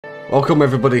Welcome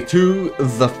everybody to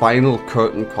the final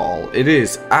curtain call. It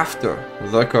is after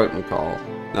the curtain call.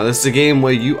 Now this is a game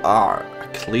where you are a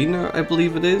cleaner, I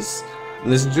believe it is. And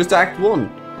this is just Act 1.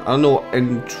 I don't know what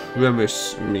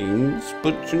entremis means,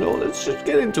 but you know, let's just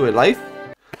get into it. Life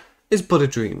is but a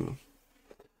dream.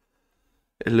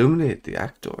 Illuminate the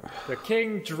actor. The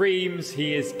king dreams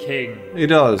he is king. He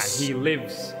does. And he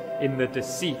lives in the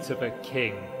deceit of a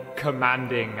king,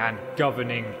 commanding and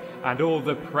governing, and all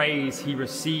the praise he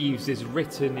receives is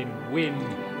written in wind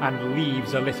and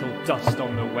leaves a little dust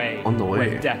on the way.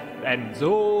 Where death ends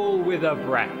all with a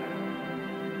breath.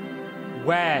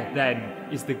 Where, then,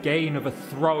 is the gain of a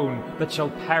throne that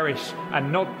shall perish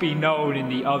and not be known in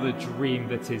the other dream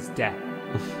that is death?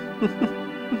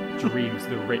 Dreams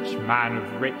the rich man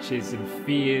of riches and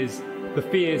fears, the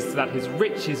fears that his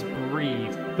riches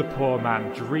breed. The poor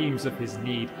man dreams of his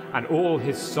need and all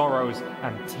his sorrows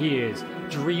and tears.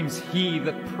 Dreams he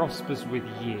that prospers with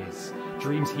years.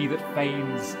 Dreams he that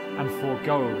feigns and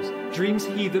foregoes. Dreams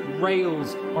he that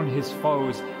rails on his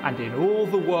foes. And in all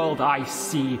the world I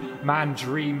see, man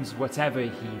dreams whatever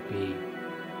he be.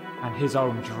 And his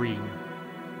own dream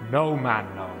no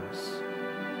man knows.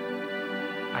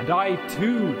 And I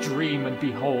too dream, and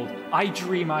behold, I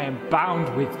dream I am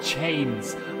bound with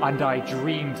chains, and I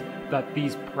dreamed that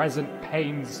these present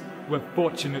pains were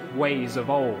fortunate ways of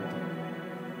old.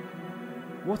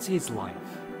 What is life?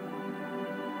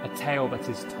 A tale that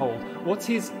is told. What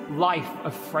is life?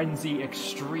 A frenzy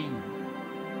extreme.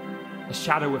 A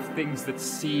shadow of things that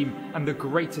seem, and the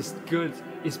greatest good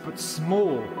is but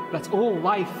small, that all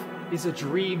life is a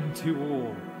dream to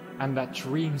all, and that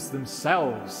dreams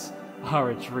themselves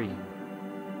are a dream.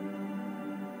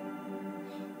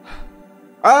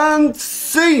 And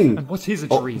scene! And what is a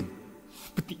dream?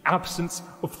 But the absence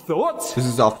of thought? This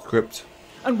is off script.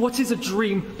 And what is a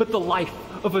dream but the life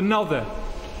of another?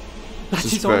 That This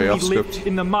is is very only off script. lived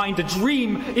in the mind. A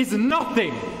dream is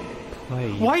nothing.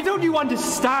 Why don't you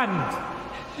understand?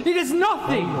 It is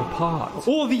nothing.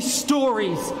 All these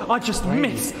stories are just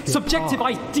myths, subjective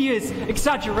ideas,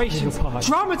 exaggerations,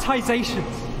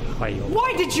 dramatizations.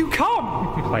 Why did you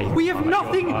come? We have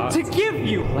nothing to give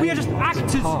you. We are just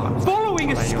actors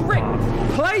following a script.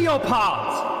 Play your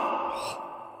part.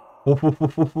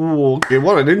 Okay,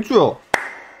 what an intro.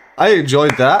 I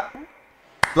enjoyed that.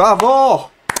 Bravo!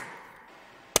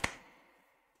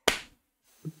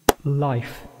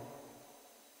 Life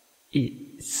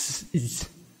is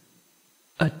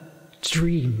a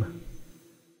dream.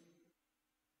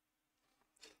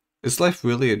 Is life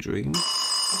really a dream?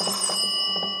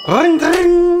 Ring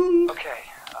ding! Okay,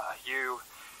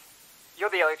 you're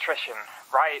the electrician,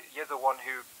 right? You're the one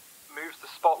who moves the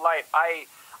spotlight. I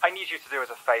need you to do us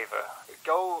a favor.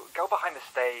 Go behind the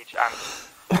stage and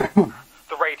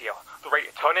the radio,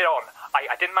 turn it on.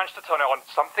 I didn't manage to turn it on.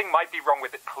 Something might be wrong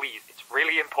with it, please. It's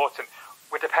really important.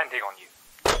 We're depending on you.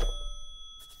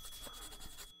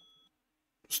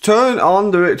 Just turn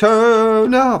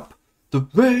up the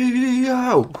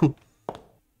radio.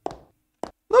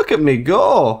 Look at me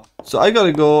go. So I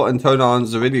gotta go and turn on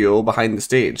the video behind the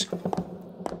stage.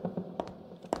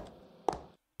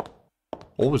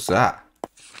 What was that?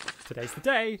 Today's the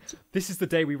day. This is the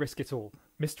day we risk it all.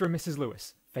 Mr. and Mrs.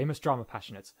 Lewis, famous drama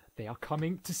passionates, they are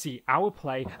coming to see our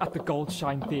play at the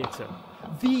Goldshine Theatre.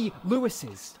 The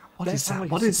Lewises. What Their is that? family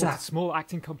What has is supported that? Small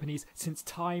acting companies since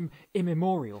time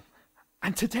immemorial.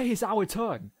 And today is our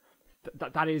turn.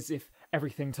 That is, if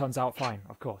everything turns out fine,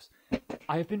 of course.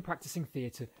 I have been practicing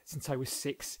theatre since I was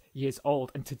 6 years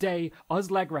old, and today us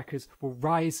leg wreckers will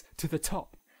rise to the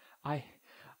top.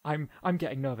 I'm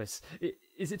getting nervous.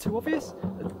 Is it too obvious?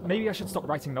 Maybe I should stop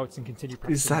writing notes and continue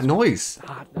practicing. Is that noise?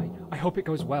 I hope it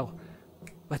goes well.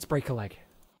 Let's break a leg.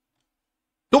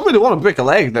 Don't really want to break a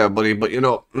leg there, buddy, but you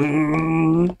know,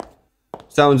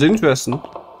 sounds interesting.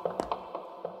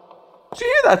 Did you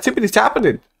hear that tippity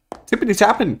tapping? Tippity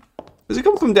tapping. Does it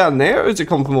come from down there or does it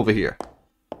come from over here?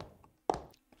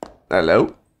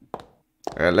 Hello?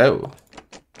 Hello?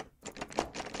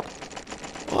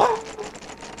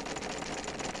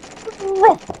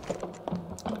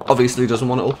 Obviously doesn't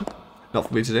want to open. Not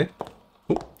for me today.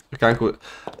 Oh, I can't go.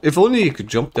 If only you could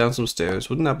jump down some stairs.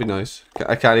 Wouldn't that be nice?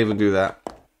 I can't even do that.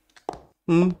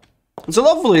 It's a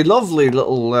lovely, lovely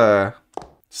little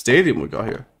stadium we got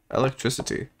here.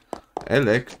 Electricity.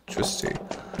 Electricity.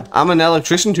 I'm an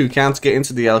electrician who can't get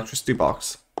into the electricity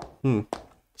box.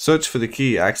 Search for the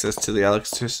key. Access to the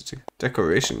electricity.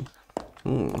 Decoration.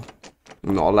 I'm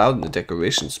not allowed in the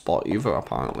decoration spot either,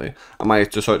 apparently. I might have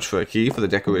to search for a key for the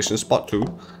decoration spot too.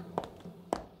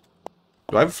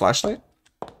 Do I have a flashlight?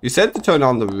 You said to turn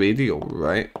on the radio,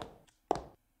 right?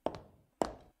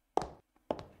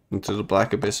 Into the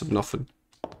black abyss of nothing.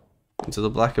 Into the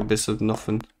black abyss of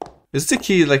nothing. Is the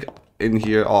key like in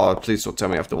here? Oh, please don't tell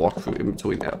me I have to walk through in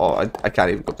between there. Oh, I can't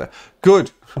even go there.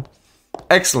 Good.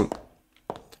 Excellent.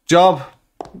 Job,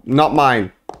 not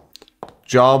mine.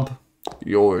 Job,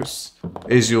 yours.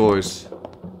 Is yours.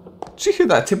 Did you hear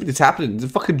that tippity tapping? The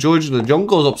fucking George in the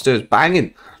jungle's upstairs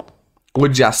banging.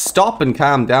 Would ya stop and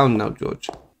calm down now, George?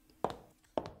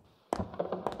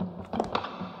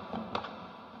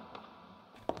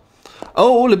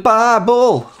 Holy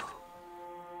Bible!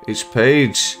 Each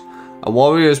page, a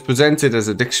warrior is presented as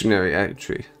a dictionary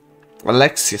entry.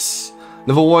 Alexius,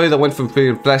 another warrior that went from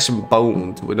freeing flesh and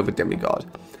bone to another demigod.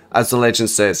 As the legend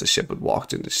says, a shepherd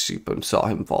walked in the sheep and saw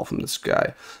him fall from the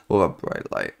sky with a bright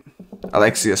light.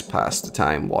 Alexius passed the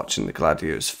time watching the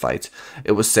gladiators fight.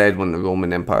 It was said when the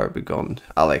Roman Empire begun,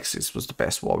 Alexius was the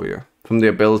best warrior, from the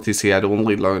abilities he had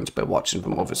only learned by watching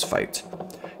from others fight.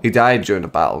 He died during a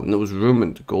battle, and it was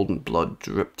rumored golden blood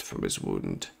dripped from his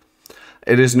wound.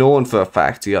 It is known for a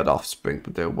fact he had offspring,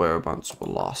 but their whereabouts were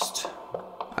lost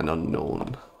and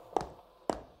unknown.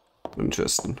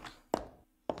 Interesting.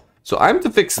 So I'm to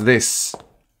fix this.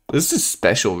 This is a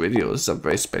special video. This is a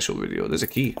very special video. There's a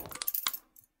key.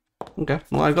 Okay,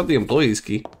 well I got the employee's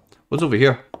key. What's over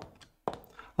here? Oh,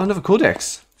 another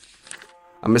codex.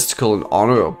 A mystical and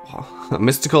horrible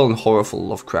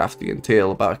Lovecraftian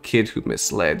tale about a kid who,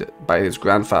 misled by his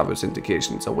grandfather's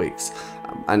indications, awakes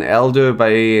an elder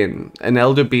being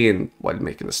while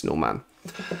making a snowman.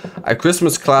 A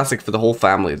Christmas classic for the whole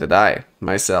family that I,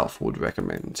 myself, would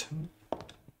recommend.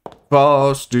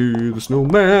 Frosty the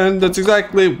Snowman, that's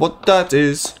exactly what that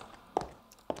is.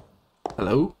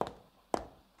 Hello?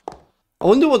 I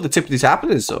wonder what the tippity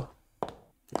tapping is though.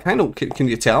 Can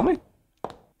you tell me?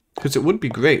 Because it would be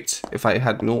great if I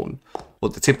had known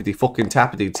what the tippity fucking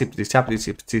tappity tippity tappity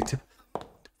tippity tip.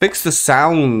 Fix the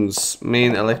sounds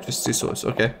main electricity source.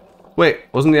 Okay. Wait,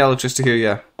 wasn't the electricity here?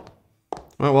 Yeah.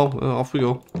 Alright, well, off we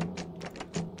go.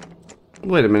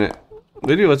 Wait a minute.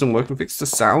 Video isn't working. Fix the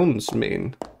sounds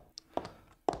main.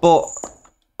 But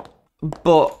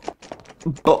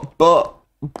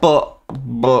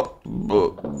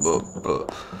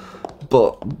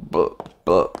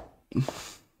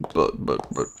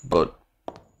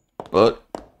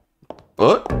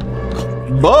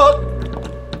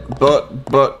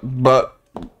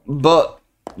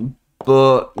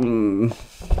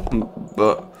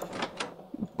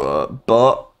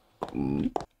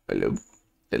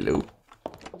hello.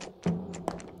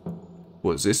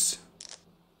 What's this?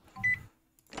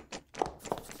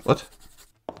 What?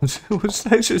 What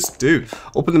did I just do?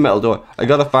 Open the metal door. I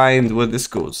gotta find where this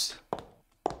goes.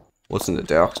 What's in the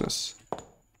darkness?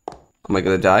 Am I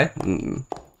gonna die?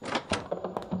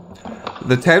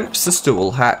 The 10th sister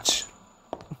will hatch.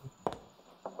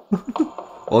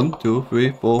 1, 2,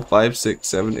 3, 4, 5, 6,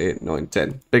 7, 8, 9,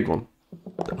 10. Big one.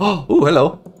 Oh,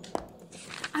 hello.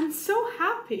 I'm so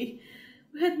happy.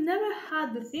 We had never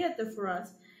had the theater for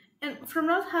us. And from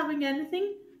not having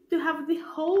anything to have the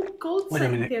whole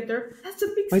Goldshine Theatre, that's a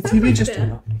big step. My TV just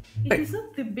turned on. It is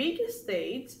not the biggest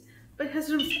stage, but has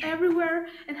rooms everywhere,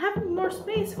 and having more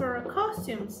space for our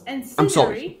costumes and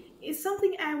scenery is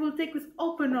something I will take with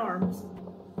open arms.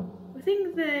 I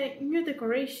think the new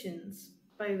decorations,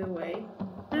 by the way,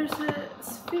 there's a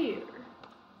sphere.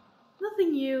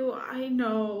 Nothing new, I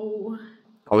know.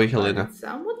 Are we Helena?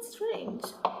 Somewhat strange.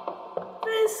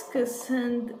 Viscous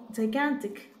and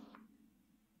gigantic.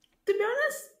 To be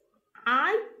honest,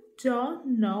 I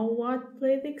don't know what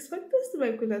play they expect us to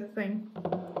make with that thing.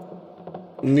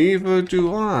 Neither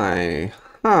do I.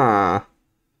 Huh.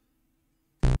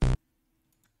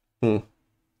 Am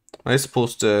I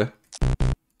supposed to...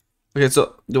 Okay,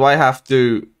 so do I have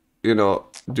to, you know,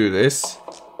 do this?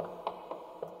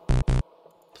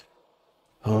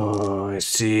 Oh, I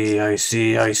see. I'm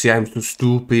so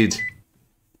stupid.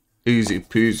 Easy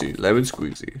peasy, lemon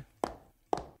squeezy.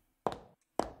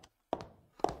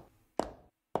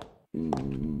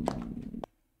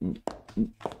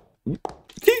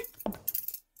 Key!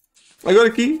 I got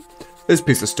a key. This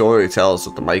piece of story tells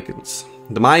of the Mayans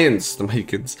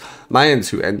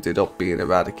who ended up being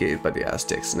eradicated by the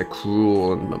Aztecs in a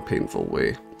cruel and painful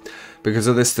way. Because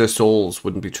of this, their souls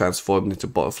wouldn't be transformed into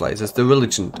butterflies as their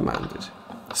religion demanded.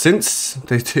 Since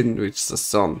they didn't reach the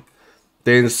sun,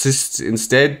 they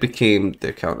instead became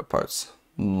their counterparts,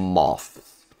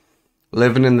 moths,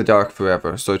 living in the dark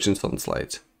forever, searching sun's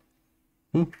light.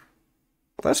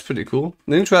 That's pretty cool.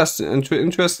 An interesting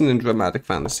and dramatic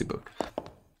fantasy book.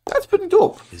 That's pretty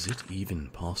dope. Is it even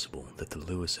possible that the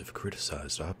Lewis have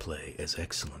criticized our play as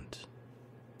excellent?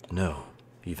 No,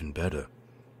 even better.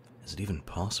 Is it even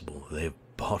possible they have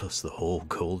bought us the whole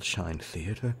Goldshine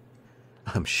Theatre?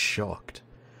 I'm shocked.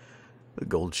 The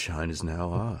Goldshine is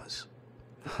now ours.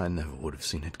 I never would have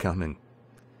seen it coming.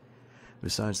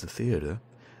 Besides the theatre,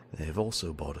 they have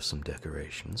also bought us some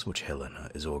decorations, which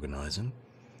Helena is organizing,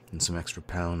 and some extra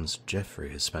pounds Jeffrey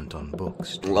has spent on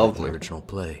books to write the original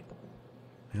play.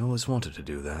 I always wanted to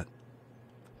do that.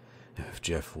 If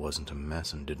Jeff wasn't a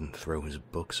mess and didn't throw his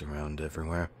books around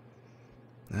everywhere,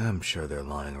 I'm sure they're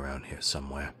lying around here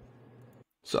somewhere.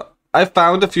 So, I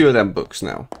found a few of them books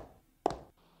now.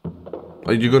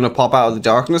 Are you gonna pop out of the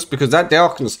darkness? Because that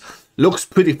darkness looks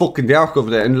pretty fucking dark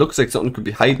over there, and it looks like something could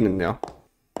be hiding in there.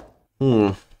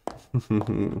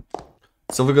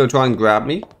 So we're gonna try and grab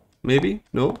me? Maybe?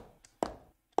 No?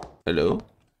 Hello?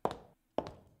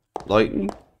 Lighting?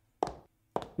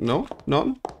 No?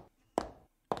 None?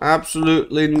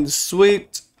 Absolutely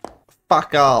sweet.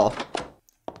 Fuck all.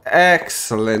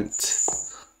 Excellent.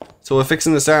 So we're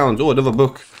fixing the sound. Oh, another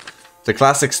book. The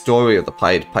classic story of the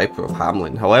Pied Piper of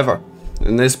Hamelin. However,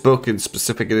 in this book in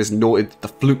specific, it is noted that the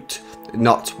flute,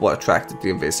 not what attracted the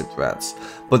invasive rats,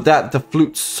 but that the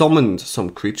flute summoned some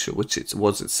creature, which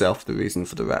was itself the reason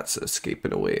for the rats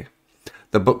escaping away.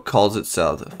 The book calls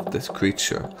itself, this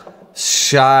creature,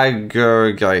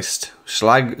 Schlagergeist.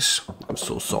 I'm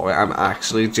so sorry. I'm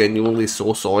actually genuinely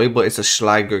so sorry, but it's a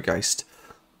Schlagergeist.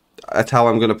 That's how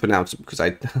I'm going to pronounce it, because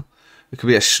it could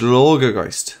be a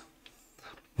Schlagergeist.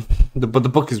 But the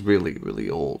book is really, really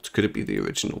old. Could it be the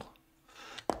original?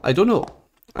 I don't know.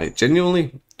 I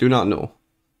genuinely do not know.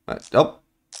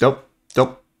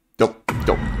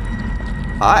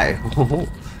 Hi.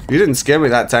 You didn't scare me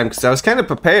that time, because I was kind of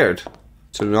prepared.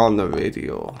 Turn on the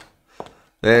radio.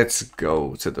 Let's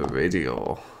go to the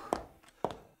radio.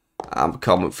 I'm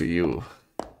coming for you.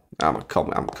 I'm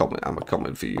coming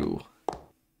for you.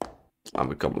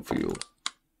 I'm coming for you.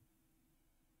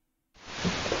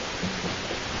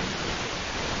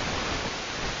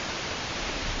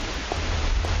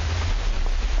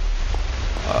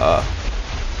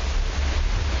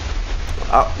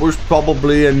 That was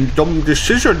probably a dumb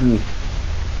decision.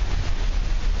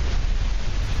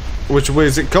 Which way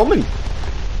is it coming?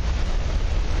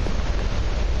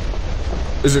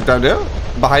 Is it down there?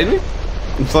 Behind me?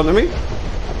 In front of me?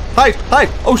 Hide! Hide!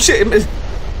 Oh shit! I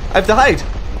have to hide!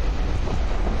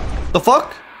 The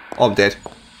fuck? Oh, I'm dead.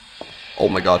 Oh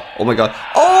my god. Oh my god.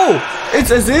 Oh!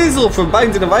 It's Azazel from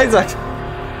Binding of Isaac!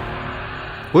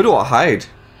 Where do I hide?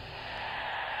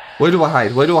 Where do I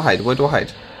hide? Where do I hide? Where do I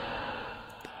hide?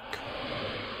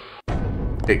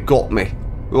 It got me.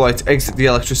 Right, exit the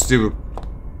electricity room.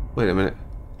 Wait a minute.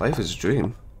 Life is a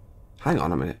dream. Hang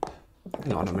on a minute.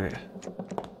 Hang on a minute.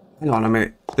 Hang on a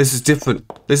minute. This is different.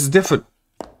 This is different.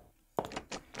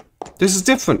 This is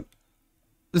different.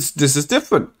 This is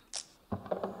different.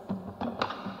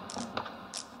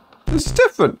 This is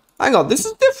different. Hang on, this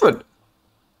is different.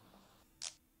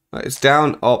 Right, it's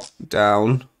down, up,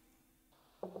 down.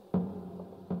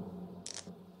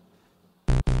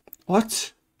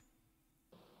 What?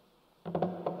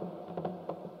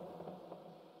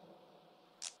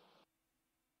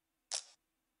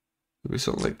 Maybe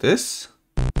something like this?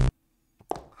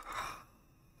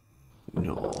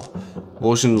 No.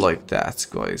 Wasn't like that,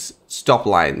 guys. Stop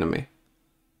lying to me.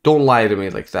 Don't lie to me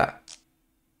like that.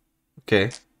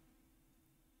 Okay?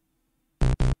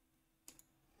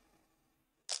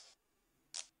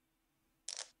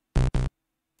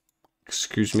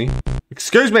 Excuse me?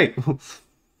 Excuse me!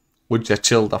 Would you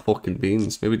chill the fucking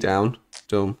beans? Maybe down.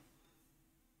 Down.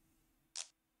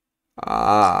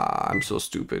 Ah, I'm so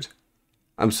stupid.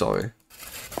 I'm sorry.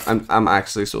 I'm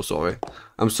actually so sorry.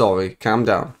 I'm sorry. Calm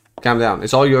down. Calm down.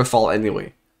 It's all your fault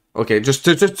anyway. Okay, just.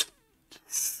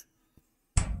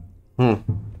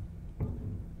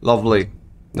 Lovely.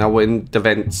 Now we're in the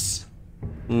vents.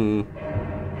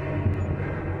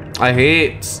 I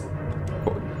hate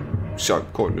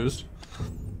sharp corners.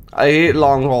 I hate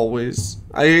long hallways.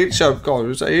 I hate sharp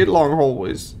corners. I hate long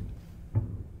hallways.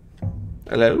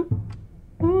 Hello?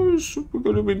 Oh, so we're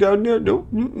gonna be down there. No,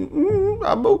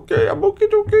 I'm okay. I'm okay.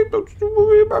 Okay, don't you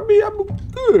worry about me. I'm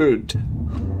good.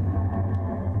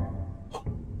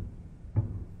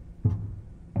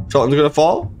 Something's gonna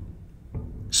fall.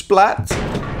 Splat.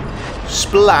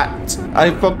 Splat.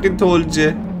 I fucking told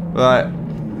you. Right.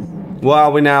 Where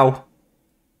are we now?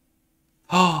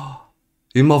 Oh,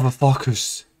 you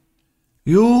motherfuckers.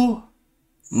 You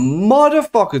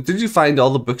motherfuckers. Did you find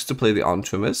all the books to play the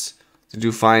Entremous? Did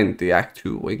you find the Act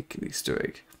 2 wink Easter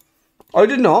egg? I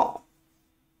did not.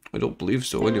 I don't believe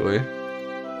so anyway.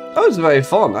 That was very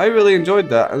fun. I really enjoyed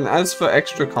that. And as for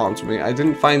extra content, I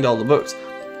didn't find all the books.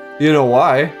 You know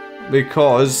why?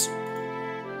 Because...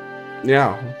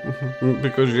 yeah.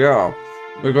 Because, yeah.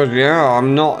 Because, yeah,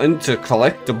 I'm not into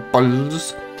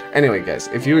collectibles. Anyway, guys,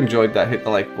 if you enjoyed that, hit the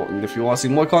like button. If you want to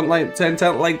see more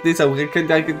content like this, then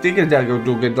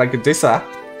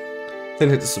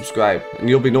hit the subscribe. And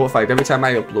you'll be notified every time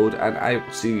I upload. And I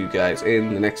will see you guys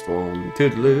in the next one.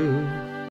 Toodaloo.